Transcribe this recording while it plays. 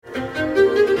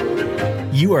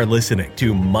You are listening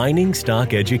to Mining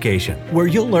Stock Education, where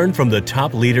you'll learn from the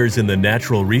top leaders in the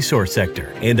natural resource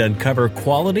sector and uncover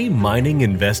quality mining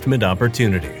investment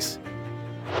opportunities.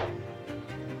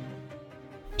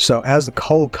 So as the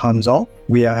coal comes off,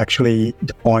 we are actually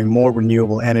deploying more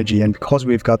renewable energy. And because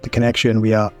we've got the connection,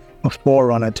 we are a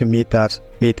forerunner to meet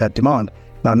that demand.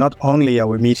 Now, not only are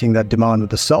we meeting that demand with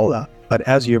the solar, but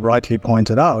as you rightly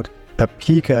pointed out, the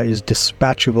peaker is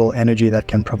dispatchable energy that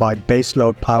can provide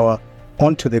baseload power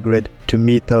onto the grid to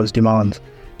meet those demands.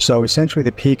 So essentially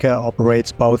the peaker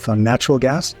operates both on natural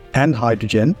gas and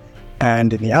hydrogen.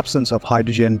 And in the absence of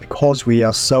hydrogen, because we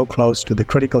are so close to the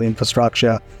critical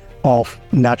infrastructure of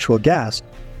natural gas,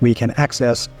 we can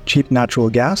access cheap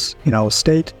natural gas in our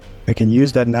state. We can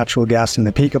use that natural gas in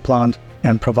the peaker plant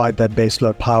and provide that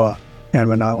baseload power. And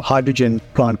when our hydrogen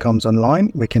plant comes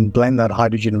online, we can blend that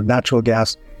hydrogen with natural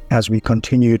gas as we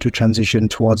continue to transition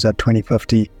towards that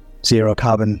 2050 zero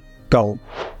carbon goal.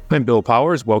 I'm Bill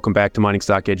Powers. Welcome back to Mining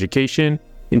Stock Education.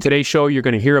 In today's show, you're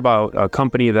going to hear about a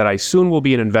company that I soon will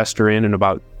be an investor in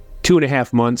about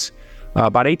 2.5 months.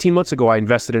 About 18 months ago, I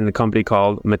invested in a company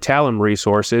called Metallum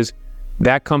Resources.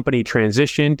 That company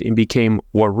transitioned and became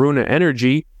Waruna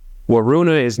Energy.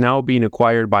 Waruna is now being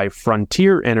acquired by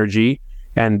Frontier Energy,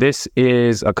 and this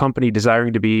is a company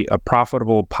desiring to be a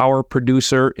profitable power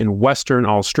producer in Western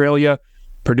Australia,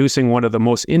 producing one of the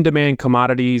most in-demand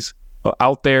commodities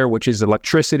out there, which is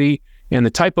electricity, and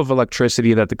the type of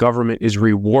electricity that the government is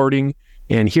rewarding.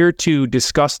 And here to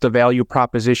discuss the value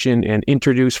proposition and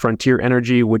introduce Frontier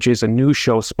Energy, which is a new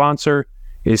show sponsor,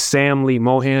 is Sam Lee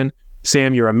Mohan.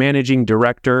 Sam, you're a managing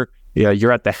director.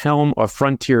 You're at the helm of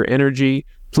Frontier Energy.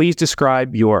 Please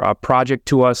describe your project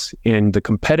to us and the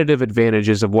competitive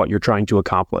advantages of what you're trying to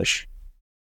accomplish.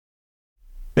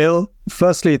 Bill,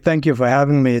 firstly, thank you for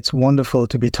having me. It's wonderful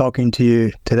to be talking to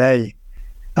you today.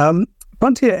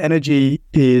 Frontier Energy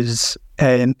is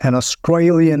an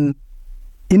Australian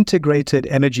integrated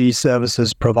energy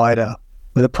services provider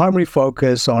with a primary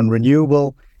focus on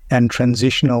renewable and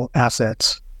transitional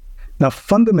assets. Now,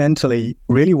 fundamentally,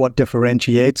 really what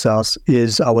differentiates us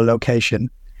is our location.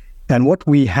 And what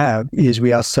we have is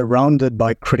we are surrounded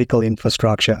by critical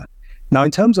infrastructure. Now,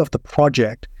 in terms of the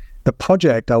project,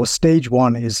 our stage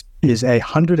one is a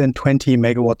 120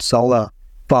 megawatt solar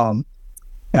farm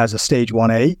as a stage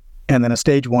 1A, and then a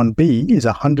stage 1B is a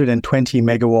 120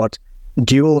 megawatt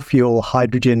dual fuel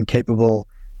hydrogen capable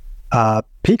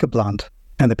peaker plant.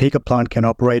 And the peaker plant can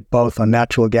operate both on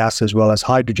natural gas as well as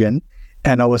hydrogen.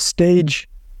 And our stage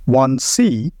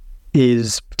 1C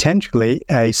is potentially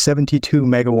a 72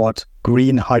 megawatt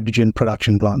green hydrogen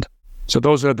production plant. So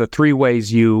those are the three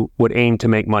ways you would aim to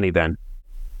make money then?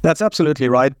 That's absolutely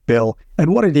right, Bill.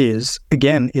 And what it is,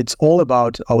 again, it's all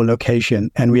about our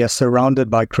location, and we are surrounded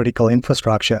by critical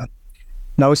infrastructure.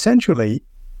 Now, essentially,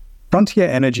 Frontier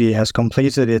Energy has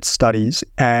completed its studies,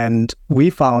 and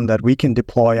we found that we can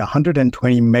deploy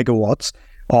 120 megawatts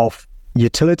of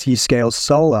utility-scale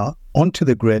solar onto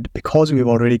the grid because we've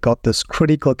already got this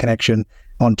critical connection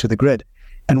onto the grid.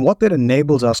 And what that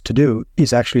enables us to do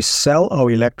is actually sell our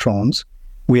electrons.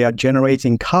 We are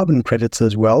generating carbon credits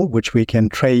as well, which we can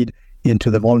trade into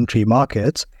the voluntary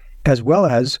markets, as well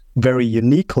as, very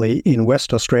uniquely in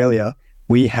West Australia,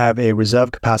 we have a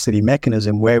reserve capacity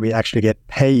mechanism where we actually get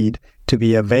paid to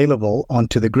be available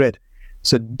onto the grid.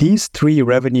 So these three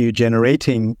revenue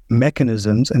generating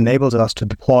mechanisms enables us to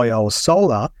deploy our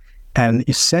solar and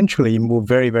essentially move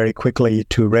very, very quickly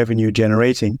to revenue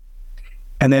generating.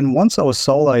 And then once our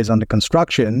solar is under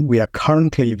construction, we are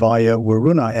currently via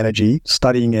Waruna Energy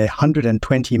studying a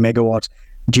 120 megawatt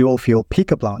dual fuel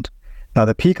peaker plant. Now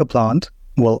the peaker plant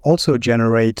will also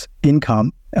generate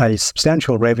income,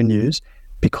 substantial revenues,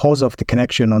 because of the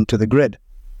connection onto the grid.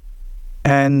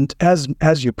 And as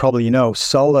you probably know,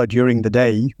 solar during the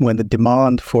day, when the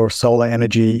demand for solar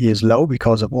energy is low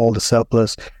because of all the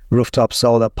surplus rooftop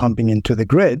solar pumping into the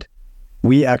grid,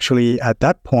 we actually, at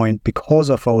that point, because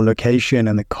of our location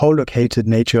and the co-located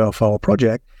nature of our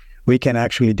project, we can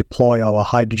actually deploy our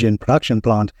hydrogen production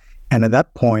plant. And at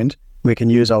that point, we can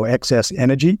use our excess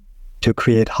energy to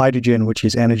create hydrogen, which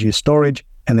is energy storage,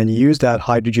 and then use that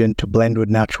hydrogen to blend with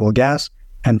natural gas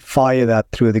and fire that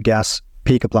through the gas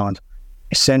peaker plant,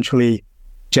 essentially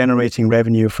generating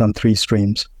revenue from three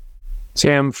streams.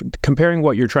 Sam, comparing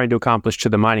what you're trying to accomplish to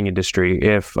the mining industry,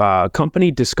 if a company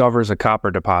discovers a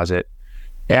copper deposit,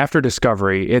 after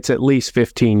discovery, it's at least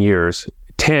 15 years,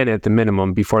 10 at the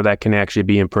minimum, before that can actually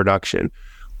be in production.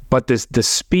 But the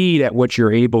speed at which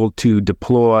you're able to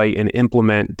deploy and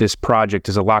implement this project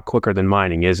is a lot quicker than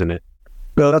mining, isn't it?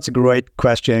 Well, that's a great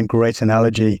question, great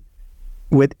analogy.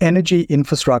 with energy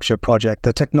infrastructure project,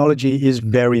 the technology is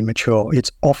very mature.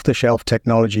 It's off-the-shelf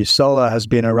technology. Solar has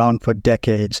been around for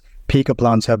decades. Peaker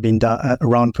plants have been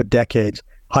around for decades.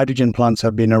 Hydrogen plants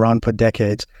have been around for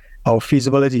decades. Our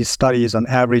feasibility study is on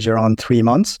average around 3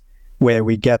 months, where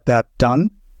we get that done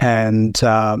and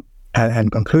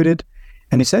concluded.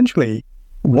 And essentially,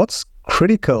 what's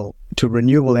critical to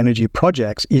renewable energy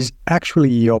projects is actually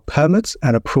your permits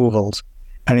and approvals.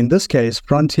 And in this case,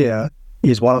 Frontier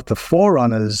is one of the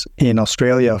forerunners in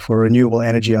Australia for renewable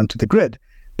energy onto the grid,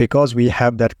 because we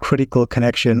have that critical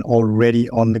connection already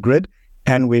on the grid,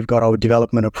 and we've got our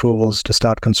development approvals to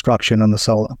start construction on the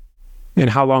solar. And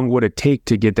how long would it take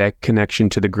to get that connection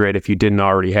to the grid if you didn't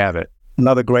already have it?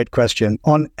 Another great question.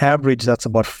 On average, that's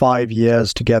about 5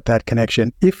 years to get that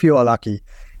connection, if you are lucky.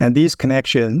 And these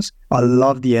connections, I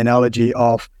love the analogy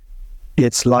of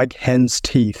it's like hen's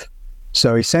teeth.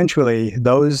 So essentially,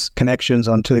 those connections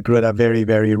onto the grid are very,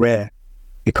 very rare,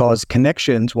 because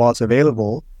connections, whilst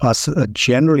available, are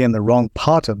generally in the wrong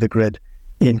part of the grid,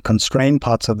 in constrained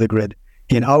parts of the grid.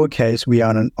 In our case, we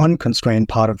are in an unconstrained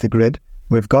part of the grid.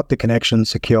 We've got the connection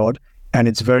secured, and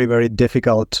it's very, very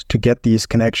difficult to get these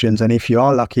connections. And if you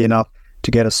are lucky enough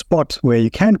to get a spot where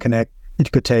you can connect,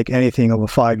 it could take anything over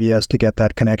 5 years to get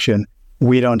that connection.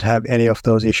 We don't have any of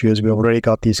those issues. We've already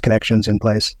got these connections in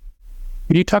place.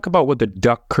 Can you talk about what the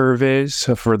duck curve is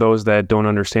for those that don't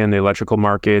understand the electrical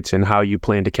markets and how you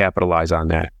plan to capitalize on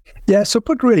that? Yeah, so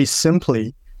put really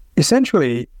simply,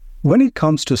 essentially, when it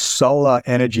comes to solar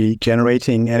energy,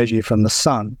 generating energy from the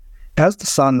sun, as the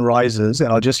sun rises,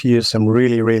 and I'll just use some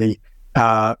really, really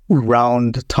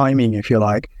round timing, if you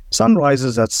like, sun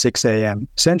rises at 6 a.m.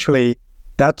 Essentially,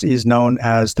 that is known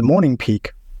as the morning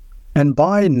peak. And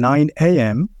by 9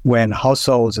 a.m., when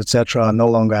households, etc., are no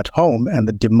longer at home and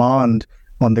the demand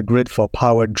on the grid for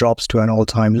power drops to an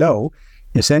all-time low,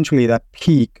 essentially that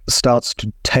peak starts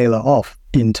to tailor off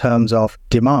in terms of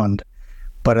demand.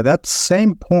 But at that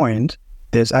same point,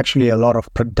 there's actually a lot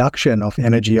of production of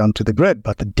energy onto the grid,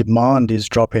 but the demand is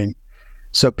dropping.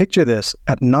 So picture this,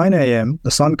 at 9 a.m., the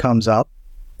sun comes up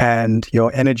and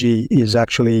your energy is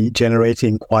actually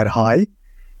generating quite high.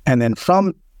 And then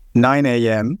from 9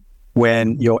 a.m.,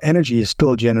 when your energy is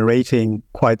still generating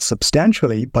quite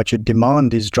substantially, but your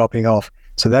demand is dropping off.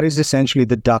 So that is essentially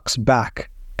the duck's back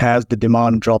as the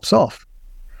demand drops off.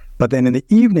 But then in the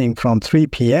evening from 3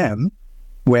 p.m.,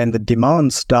 when the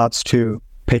demand starts to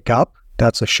pick up,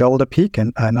 that's a shoulder peak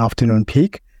and an afternoon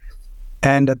peak.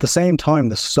 And at the same time,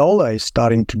 the solar is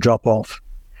starting to drop off.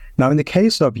 Now, in the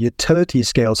case of utility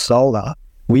scale solar,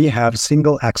 we have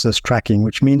single axis tracking,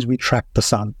 which means we track the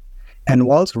sun. And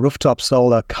whilst rooftop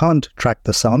solar can't track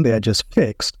the sun, they are just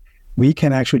fixed, we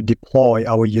can actually deploy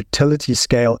our utility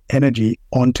scale energy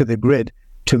onto the grid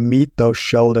to meet those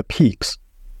shoulder peaks.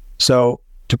 So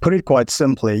to put it quite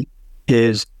simply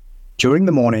is during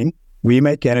the morning, we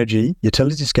make energy,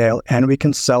 utility scale, and we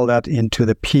can sell that into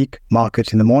the peak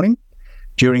market in the morning.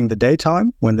 During the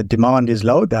daytime, when the demand is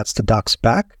low, that's the duck's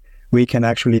back, we can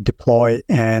actually deploy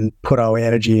and put our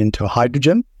energy into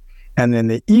hydrogen. And in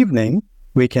the evening,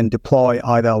 we can deploy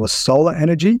either our solar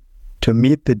energy to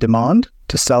meet the demand,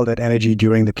 to sell that energy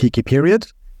during the peaky period,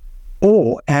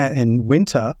 or in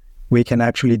winter, we can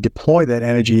actually deploy that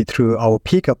energy through our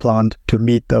peaker plant to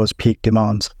meet those peak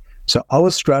demands. So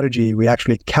our strategy, we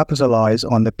actually capitalize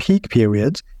on the peak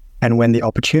periods, and when the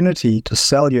opportunity to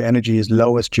sell your energy is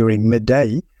lowest during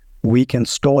midday, we can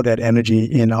store that energy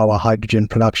in our hydrogen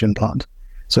production plant.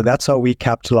 So that's how we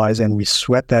capitalize and we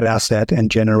sweat that asset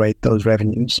and generate those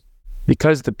revenues.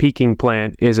 Because the peaking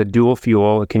plant is a dual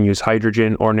fuel, it can use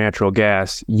hydrogen or natural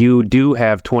gas, you do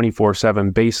have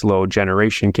 24/7 baseload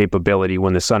generation capability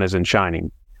when the sun isn't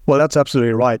shining. Well, that's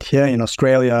absolutely right. Here in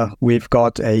Australia, we've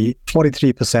got a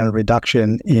 43%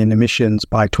 reduction in emissions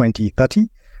by 2030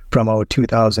 from our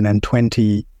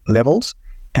 2020 levels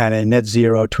and a net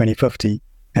zero 2050.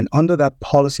 And under that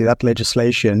policy, that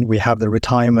legislation, we have the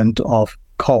retirement of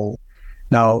coal.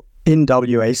 Now, in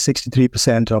WA,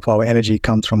 63% of our energy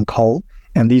comes from coal,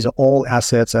 and these are all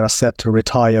assets that are set to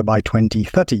retire by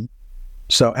 2030.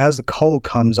 So as the coal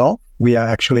comes off, we are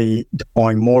actually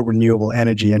deploying more renewable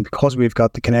energy, and because we've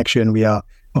got the connection, we are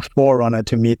a forerunner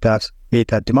to meet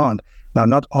that demand. Now,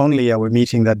 not only are we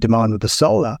meeting that demand with the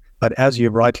solar, but as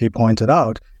you've rightly pointed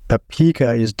out, the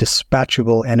peaker is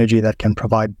dispatchable energy that can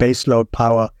provide baseload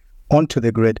power onto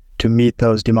the grid to meet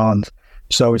those demands.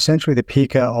 So essentially, the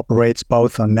peaker operates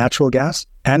both on natural gas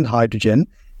and hydrogen.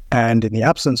 And in the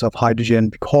absence of hydrogen,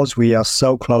 because we are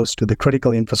so close to the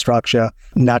critical infrastructure,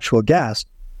 natural gas,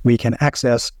 we can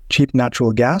access cheap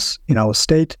natural gas in our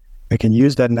state. We can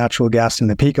use that natural gas in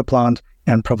the peaker plant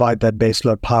and provide that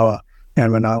baseload power.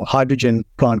 And when our hydrogen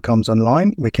plant comes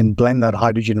online, we can blend that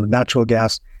hydrogen with natural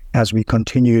gas as we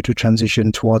continue to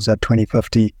transition towards that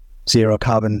 2050 zero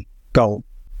carbon goal.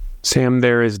 Sam,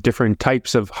 there is different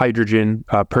types of hydrogen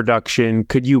production.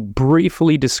 Could you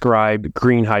briefly describe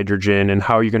green hydrogen and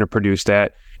how you're going to produce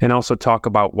that? And also talk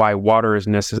about why water is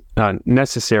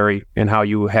necessary and how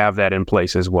you have that in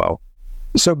place as well.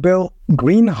 So, Bill,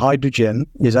 green hydrogen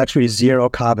is actually zero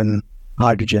carbon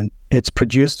hydrogen. It's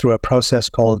produced through a process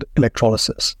called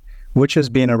electrolysis, which has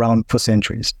been around for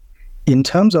centuries. In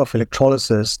terms of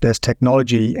electrolysis, there's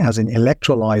technology as in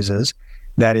electrolyzers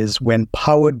that is, when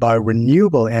powered by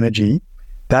renewable energy,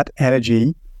 that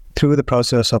energy, through the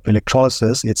process of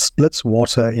electrolysis, it splits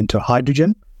water into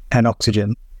hydrogen and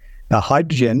oxygen. Now,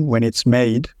 hydrogen, when it's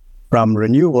made from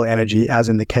renewable energy, as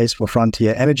in the case for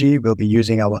Frontier Energy, we'll be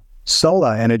using our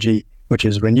solar energy, which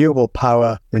is renewable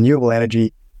power, renewable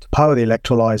energy to power the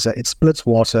electrolyzer. It splits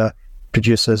water,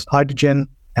 produces hydrogen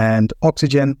and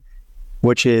oxygen,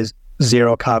 which is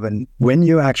zero carbon. When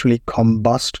you actually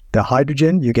combust the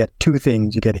hydrogen, you get two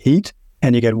things. You get heat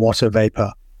and you get water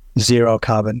vapor, zero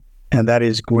carbon, and that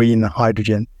is green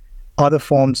hydrogen. Other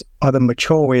forms, other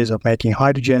mature ways of making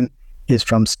hydrogen is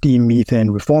from steam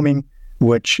methane reforming,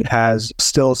 which has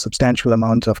still substantial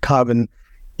amounts of carbon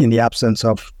in the absence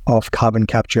of carbon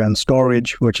capture and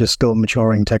storage, which is still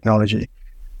maturing technology.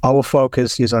 Our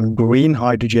focus is on green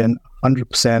hydrogen,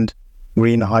 100%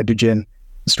 green hydrogen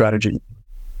strategy.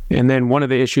 And then one of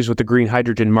the issues with the green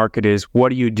hydrogen market is what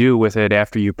do you do with it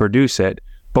after you produce it?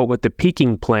 But with the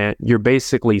peaking plant, you're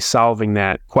basically solving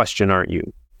that question, aren't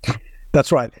you?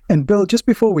 That's right. And Bill, just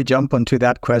before we jump onto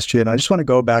that question, I just want to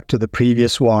go back to the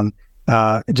previous one,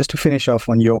 just to finish off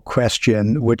on your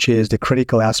question, which is the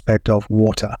critical aspect of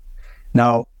water.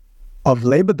 Now, I've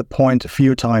labored the point a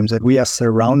few times that we are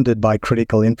surrounded by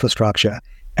critical infrastructure,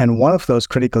 and one of those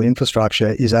critical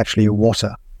infrastructure is actually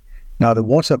water. Now, the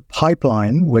water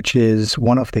pipeline, which is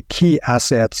one of the key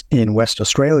assets in West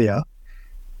Australia,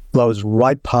 flows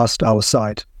right past our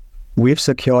site. We've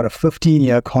secured a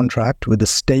 15-year contract with the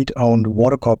state-owned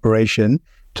water corporation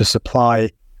to supply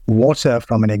water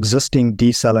from an existing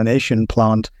desalination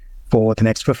plant for the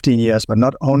next 15 years, but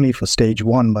not only for stage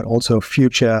one, but also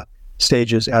future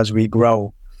stages as we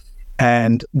grow.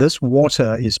 And this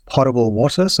water is potable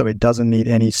water, so it doesn't need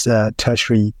any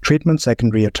tertiary treatment,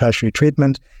 secondary or tertiary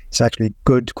treatment. It's actually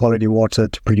good quality water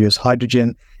to produce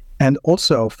hydrogen. And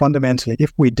also, fundamentally,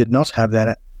 if we did not have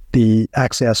the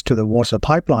access to the water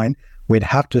pipeline, we'd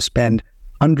have to spend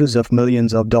hundreds of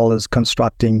millions of dollars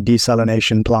constructing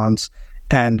desalination plants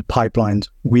and pipelines.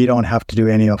 We don't have to do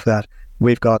any of that.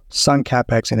 We've got sunk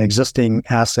capex and existing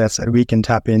assets that we can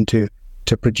tap into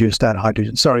to produce that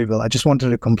hydrogen. Sorry, Bill, I just wanted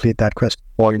to complete that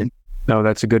question. No,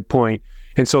 that's a good point.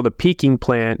 And so the peaking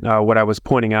plant, what I was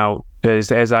pointing out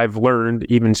is, as I've learned,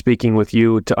 even speaking with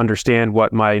you, to understand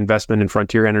what my investment in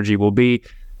Frontier Energy will be,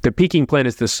 the peaking plant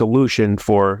is the solution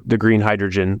for the green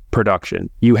hydrogen production.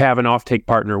 You have an offtake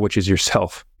partner, which is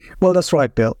yourself. Well, that's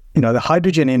right, Bill. The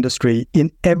hydrogen industry,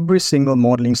 in every single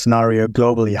modeling scenario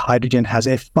globally, hydrogen has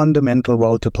a fundamental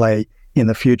role to play in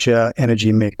the future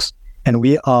energy mix. And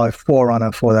we are a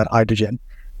forerunner for that hydrogen.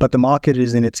 But the market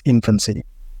is in its infancy.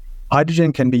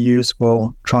 Hydrogen can be used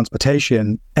for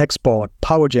transportation, export,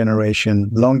 power generation,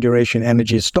 long-duration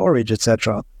energy storage,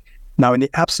 etc. Now, in the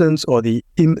absence or the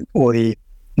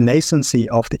nascency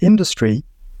of the industry,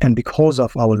 and because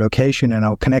of our location and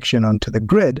our connection onto the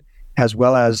grid, as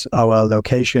well as our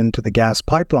location to the gas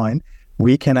pipeline,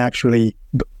 we can actually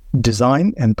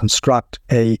design and construct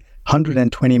a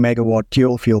 120 megawatt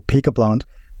dual fuel peaker plant,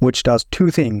 which does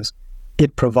two things.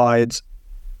 It provides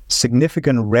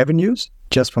significant revenues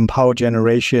just from power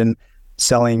generation,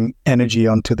 selling energy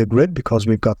onto the grid because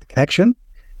we've got the connection.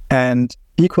 And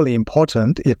equally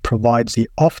important, it provides the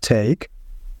offtake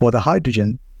for the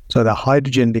hydrogen. So the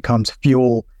hydrogen becomes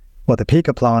fuel for the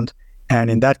peaker plant.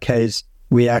 And in that case,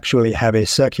 we actually have a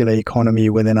circular economy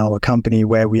within our company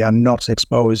where we are not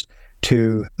exposed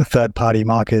to the third-party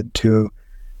market to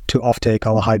offtake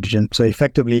our hydrogen. So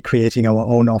effectively creating our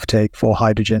own offtake for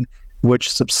hydrogen, which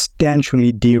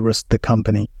substantially de-risks the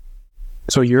company.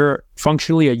 So you're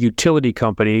functionally a utility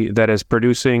company that is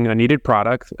producing a needed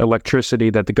product, electricity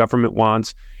that the government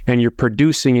wants, and you're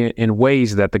producing it in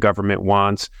ways that the government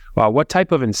wants. What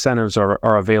type of incentives are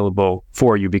available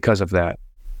for you because of that?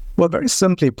 Well, very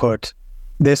simply put,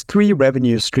 there's three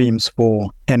revenue streams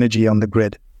for energy on the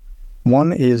grid.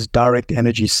 One is direct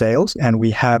energy sales, and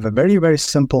we have a very, very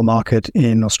simple market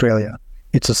in Australia.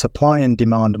 It's a supply and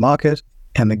demand market,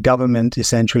 and the government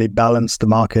essentially balances the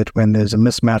market when there's a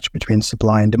mismatch between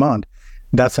supply and demand.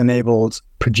 That enables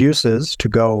producers to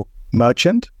go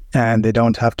merchant and they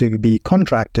don't have to be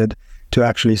contracted to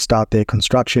actually start their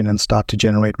construction and start to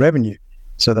generate revenue.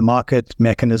 So the market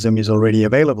mechanism is already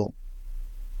available.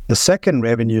 The second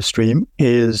revenue stream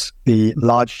is the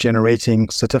large generating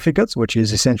certificates, which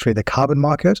is essentially the carbon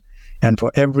market. And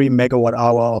for every megawatt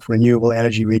hour of renewable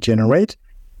energy we generate,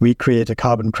 we create a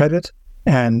carbon credit.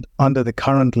 And under the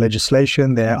current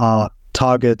legislation, there are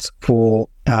targets for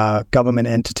government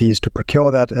entities to procure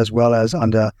that, as well as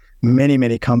under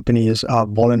many companies are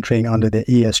volunteering under the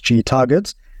ESG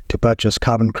targets to purchase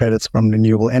carbon credits from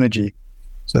renewable energy.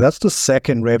 So that's the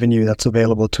second revenue that's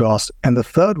available to us. And the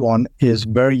third one is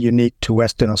very unique to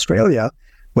Western Australia,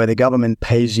 where the government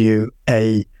pays you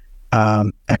a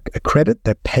credit.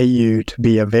 They pay you to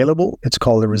be available. It's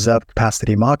called the reserve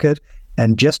capacity market.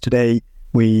 And just today,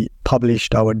 we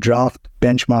published our draft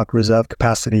benchmark reserve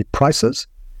capacity prices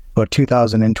for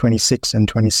 2026 and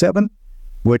 27,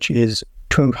 which is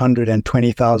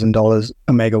 $220,000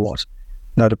 a megawatt.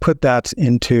 Now, to put that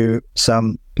into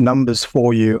some numbers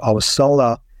for you, our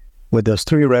solar with those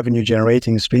three revenue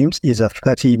generating streams is a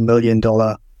 $30 million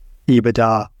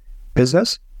EBITDA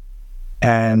business.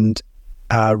 And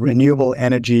renewable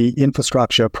energy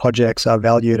infrastructure projects are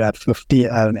valued at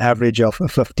an average of a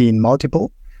 15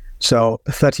 multiple. So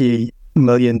 $30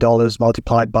 million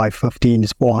multiplied by 15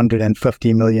 is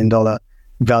 $450 million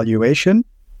valuation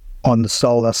on the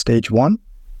solar stage one.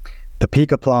 The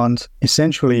peaker plant,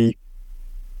 essentially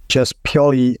just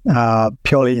purely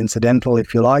incidental,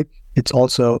 if you like. It's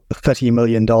also a $30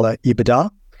 million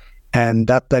EBITDA, and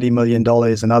that $30 million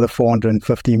is another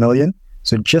 $450 million.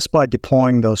 So just by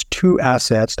deploying those two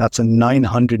assets, that's a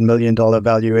 $900 million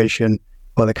valuation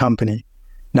for the company.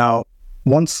 Now,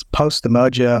 once post the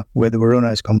merger with Varuna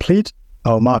is complete,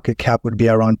 our market cap would be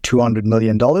around $200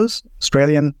 million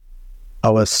Australian.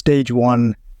 Our stage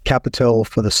one capital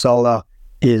for the solar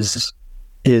is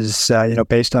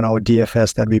based on our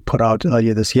DFS that we put out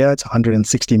earlier this year. It's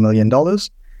 $160 million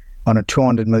on a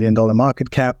 $200 million market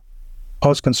cap.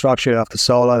 Post-construction of the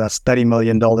solar, that's $30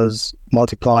 million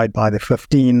multiplied by the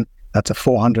 15. That's a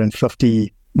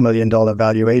 $450 million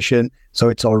valuation. So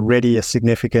it's already a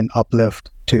significant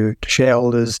uplift to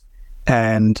shareholders.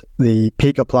 And the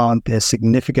peaker plant, there's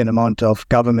significant amount of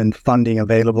government funding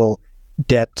available,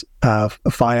 debt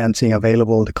financing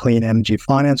available, the Clean Energy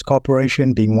Finance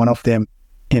Corporation being one of them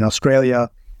in Australia.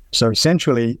 So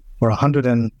essentially, for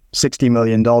 $160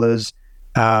 million,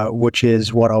 which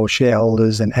is what our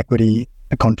shareholders and equity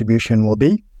contribution will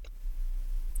be.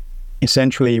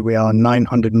 Essentially, we are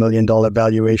 $900 million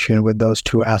valuation with those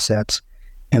two assets.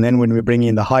 And then when we bring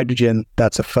in the hydrogen,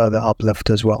 that's a further uplift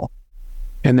as well.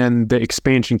 And then the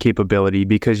expansion capability,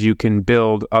 because you can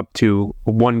build up to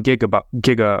 1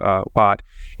 gigawatt.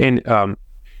 And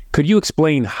could you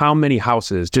explain how many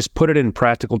houses, just put it in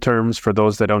practical terms for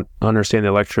those that don't understand the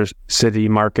electricity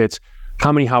markets,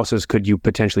 how many houses could you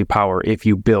potentially power if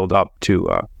you build up to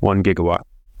 1 gigawatt?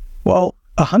 Well,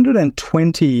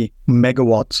 120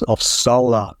 megawatts of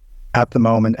solar at the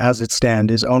moment, as it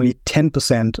stands, is only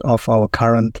 10% of our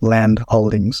current land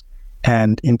holdings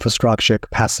and infrastructure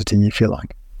capacity, if you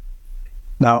like.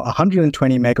 Now,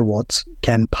 120 megawatts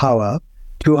can power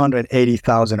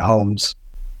 280,000 homes.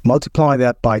 Multiply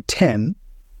that by 10,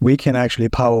 we can actually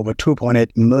power over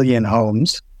 2.8 million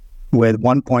homes with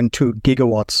 1.2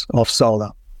 gigawatts of solar.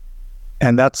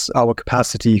 And that's our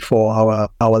capacity for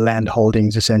our land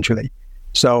holdings, essentially.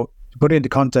 So to put it into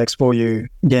context for you,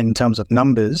 again, in terms of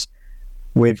numbers,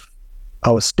 with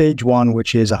our stage one,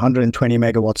 which is 120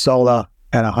 megawatt solar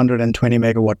and 120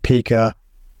 megawatt peaker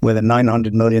with a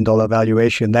 $900 million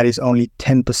valuation, that is only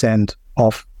 10%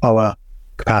 of our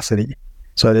capacity.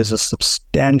 So there's a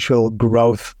substantial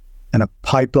growth and a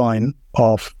pipeline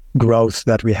of growth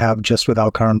that we have just with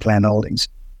our current land holdings.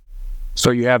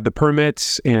 So you have the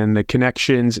permits and the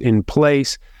connections in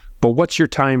place, but what's your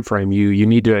time frame? You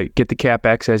need to get the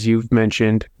CapEx, as you've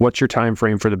mentioned. What's your time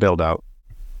frame for the build out?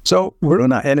 So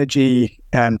Varuna Energy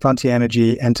and Frontier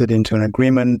Energy entered into an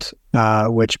agreement,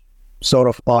 which sort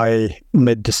of by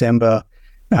mid-December,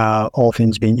 all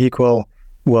things being equal,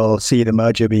 will see the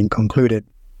merger being concluded.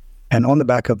 And on the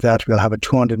back of that, we'll have a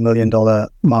 $200 million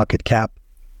market cap.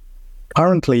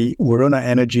 Currently, Varuna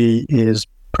Energy is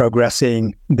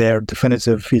progressing their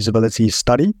definitive feasibility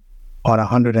study on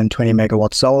 120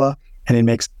 megawatt solar, and it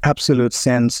makes absolute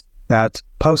sense that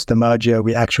post the merger,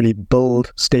 we actually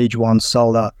build stage one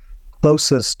solar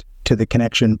closest to the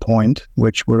connection point,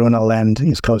 which Varuna land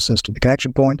is closest to the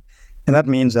connection point. And that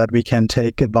means that we can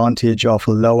take advantage of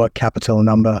a lower capital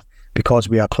number because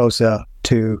we are closer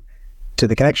to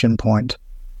the connection point.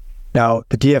 Now,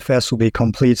 the DFS will be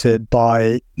completed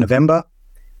by November.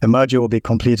 The merger will be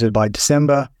completed by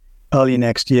December. early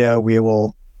next year, we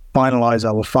will finalize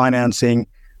our financing.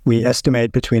 We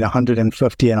estimate between $150 and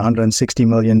 $160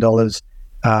 million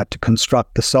to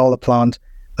construct the solar plant.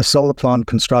 The solar plant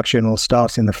construction will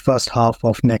start in the first half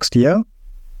of next year,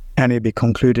 and it'll be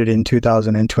concluded in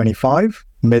 2025,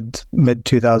 mid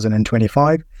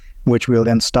 2025, which will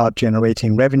then start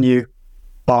generating revenue.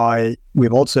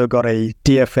 We've also got a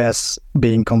DFS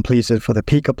being completed for the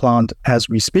peaker plant as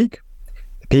we speak.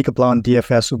 The peaker plant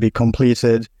DFS will be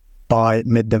completed by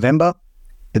mid-November.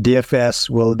 The DFS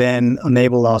will then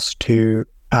enable us to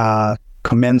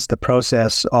commence the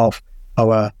process of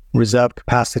our reserve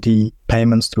capacity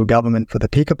payments through government for the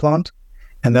peaker plant,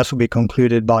 and that will be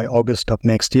concluded by August of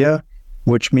next year,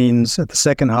 which means at the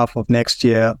second half of next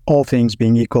year, all things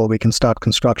being equal, we can start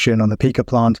construction on the peaker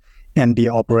plant and be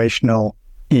operational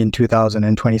in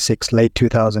 2026, late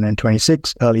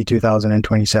 2026, early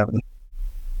 2027.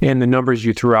 And the numbers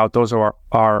you threw out, those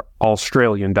are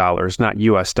Australian dollars, not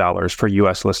US dollars for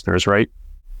US listeners, right?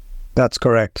 That's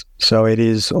correct. So it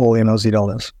is all in Aussie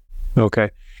dollars. Okay.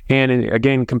 And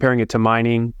again, comparing it to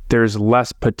mining, there's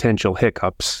less potential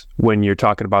hiccups when you're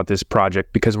talking about this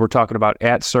project because we're talking about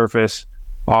at surface,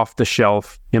 off the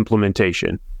shelf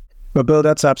implementation. Well, Bill,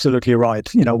 that's absolutely right.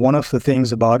 One of the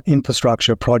things about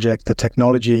infrastructure project, the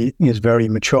technology is very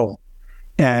mature.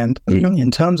 And in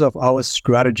terms of our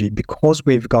strategy, because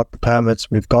we've got the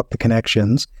permits, we've got the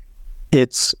connections,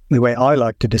 it's the way I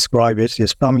like to describe it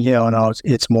is from here on out,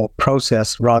 it's more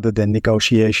process rather than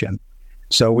negotiation.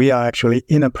 So we are actually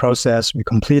in a process, we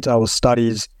complete our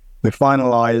studies, we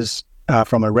finalize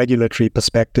from a regulatory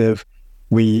perspective,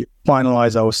 we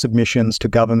finalize our submissions to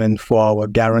government for our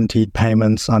guaranteed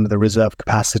payments under the reserve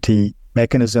capacity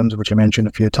mechanisms, which I mentioned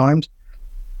a few times.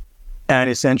 And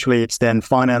essentially it's then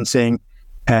financing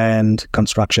and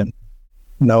construction.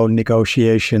 No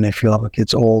negotiation, if you like.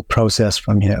 It's all processed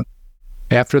from here.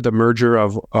 After the merger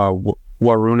of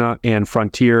Waruna and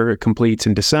Frontier completes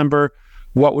in December,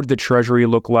 what would the treasury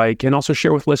look like? And also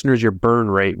share with listeners your burn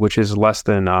rate, which is less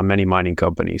than many mining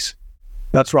companies.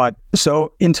 That's right.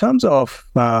 So in terms of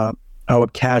our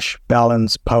cash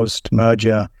balance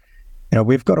post-merger,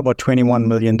 we've got about $21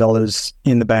 million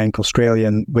in the bank,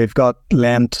 Australian. We've got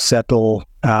land to settle,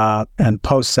 and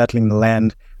post-settling the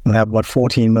land, we'll have about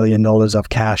 $14 million of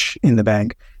cash in the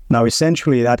bank. Now,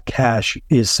 essentially, that cash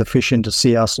is sufficient to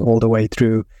see us all the way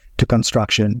through to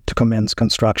construction, to commence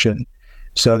construction.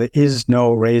 So there is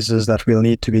no raises that we'll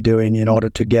need to be doing in order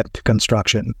to get to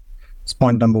construction. That's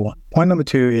point number one. Point number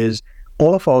two is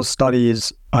all of our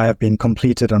studies have been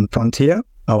completed on Frontier.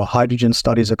 Our hydrogen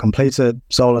studies are completed.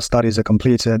 Solar studies are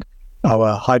completed.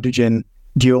 Our hydrogen,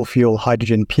 dual fuel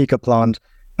hydrogen peaker plant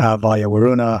via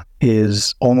Waruna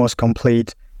is almost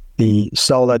complete. The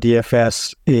solar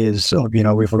DFS is,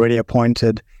 we've already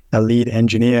appointed a lead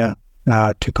engineer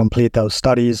to complete those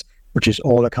studies, which is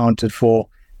all accounted for.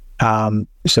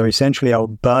 So essentially our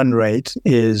burn rate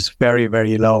is very,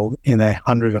 very low in the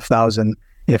hundreds of thousands,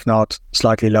 if not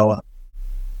slightly lower.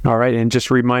 All right. And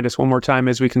just remind us one more time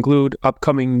as we conclude,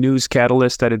 upcoming news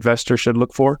catalysts that investors should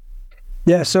look for.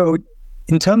 Yeah. So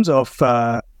in terms of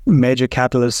major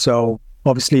catalysts, so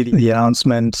obviously the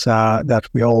announcement that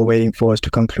we're all waiting for is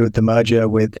to conclude the merger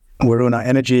with Waruna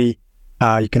Energy.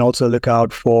 You can also look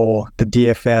out for the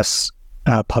DFS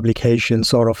publication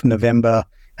sort of November,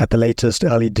 at the latest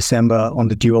early December on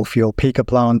the dual fuel peaker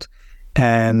plant.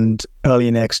 And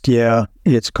early next year,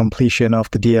 it's completion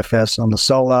of the DFS on the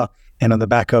solar. And on the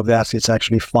back of that, it's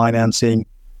actually financing.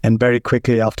 And very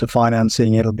quickly after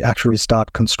financing, it'll actually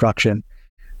start construction.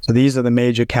 So these are the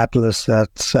major catalysts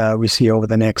that we see over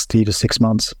the next 3 to 6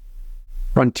 months.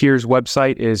 Frontier's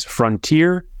website is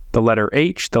Frontier, the letter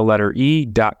H, the letter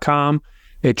E.com.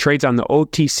 It trades on the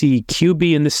OTC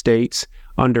QB in the States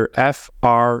under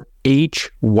FRHYF.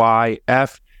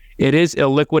 It is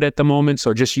illiquid at the moment,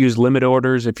 so just use limit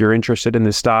orders if you're interested in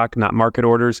the stock, not market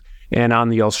orders. And on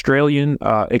the Australian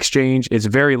exchange, it's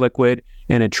very liquid,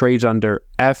 and it trades under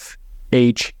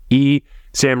FHE.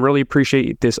 Sam, really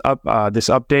appreciate this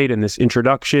update and this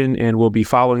introduction, and we'll be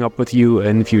following up with you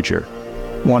in the future.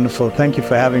 Wonderful. Thank you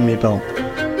for having me, Bill.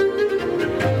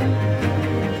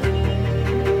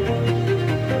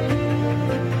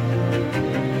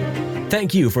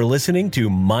 Thank you for listening to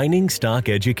Mining Stock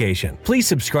Education. Please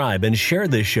subscribe and share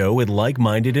this show with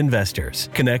like-minded investors.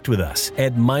 Connect with us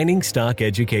at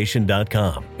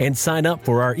miningstockeducation.com and sign up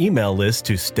for our email list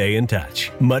to stay in touch.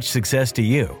 Much success to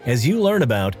you as you learn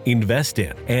about, invest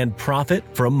in, and profit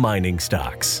from mining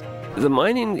stocks. The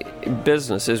mining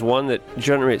business is one that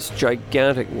generates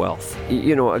gigantic wealth.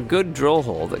 You know, a good drill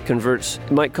hole that converts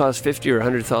might cost $50,000 or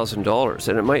 $100,000,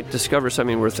 and it might discover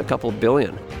something worth a couple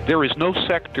billion. There is no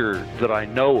sector that I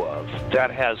know of that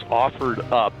has offered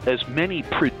up as many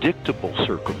predictable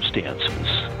circumstances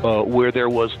where there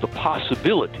was the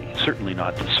possibility, certainly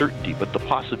not the certainty, but the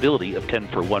possibility of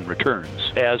 10-for-1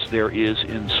 returns, as there is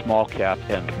in small cap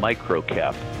and micro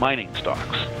cap mining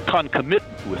stocks. Concomitant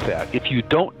with that, if you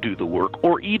don't do the work,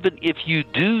 or even if you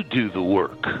do the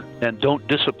work and don't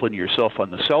discipline yourself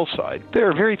on the sell side, there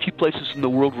are very few places in the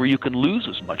world where you can lose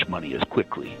as much money as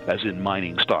quickly as in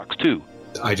mining stocks too.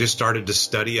 I just started to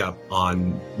study up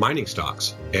on mining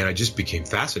stocks, and I just became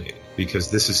fascinated because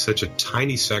this is such a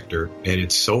tiny sector and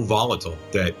it's so volatile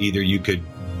that either you could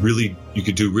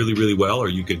do really well, or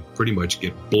you could pretty much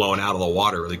get blown out of the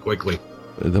water really quickly.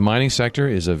 The mining sector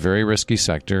is a very risky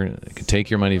sector. It can take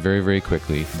your money very, very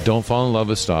quickly. Don't fall in love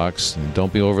with stocks.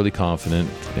 Don't be overly confident,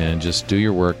 and just do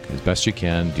your work as best you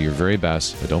can. Do your very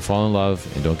best, but don't fall in love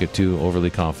and don't get too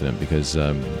overly confident, because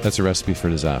that's a recipe for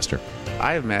disaster.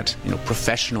 I have met,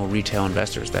 professional retail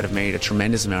investors that have made a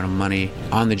tremendous amount of money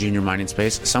on the junior mining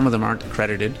space. Some of them aren't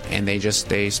accredited, and they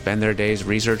spend their days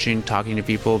researching, talking to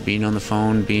people, being on the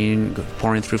phone,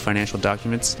 pouring through financial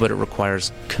documents, but it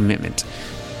requires commitment.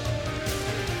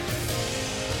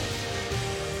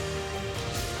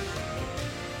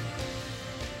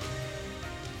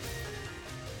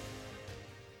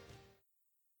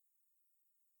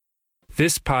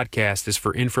 This podcast is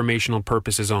for informational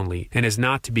purposes only and is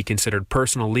not to be considered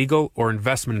personal legal or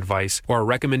investment advice or a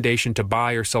recommendation to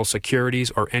buy or sell securities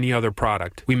or any other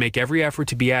product. We make every effort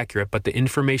to be accurate, but the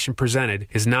information presented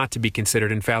is not to be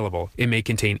considered infallible. It may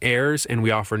contain errors, and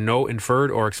we offer no inferred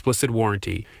or explicit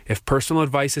warranty. If personal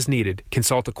advice is needed,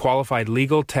 consult a qualified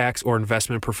legal, tax, or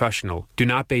investment professional. Do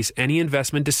not base any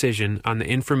investment decision on the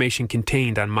information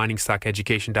contained on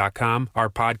miningstockeducation.com, our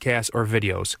podcasts, or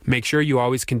videos. Make sure you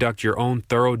always conduct your own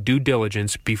thorough due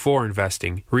diligence before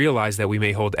investing. Realize that we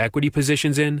may hold equity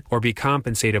positions in or be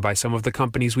compensated by some of the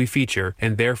companies we feature,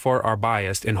 and therefore are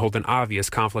biased and hold an obvious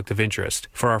conflict of interest.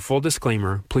 For our full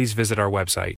disclaimer, please visit our website.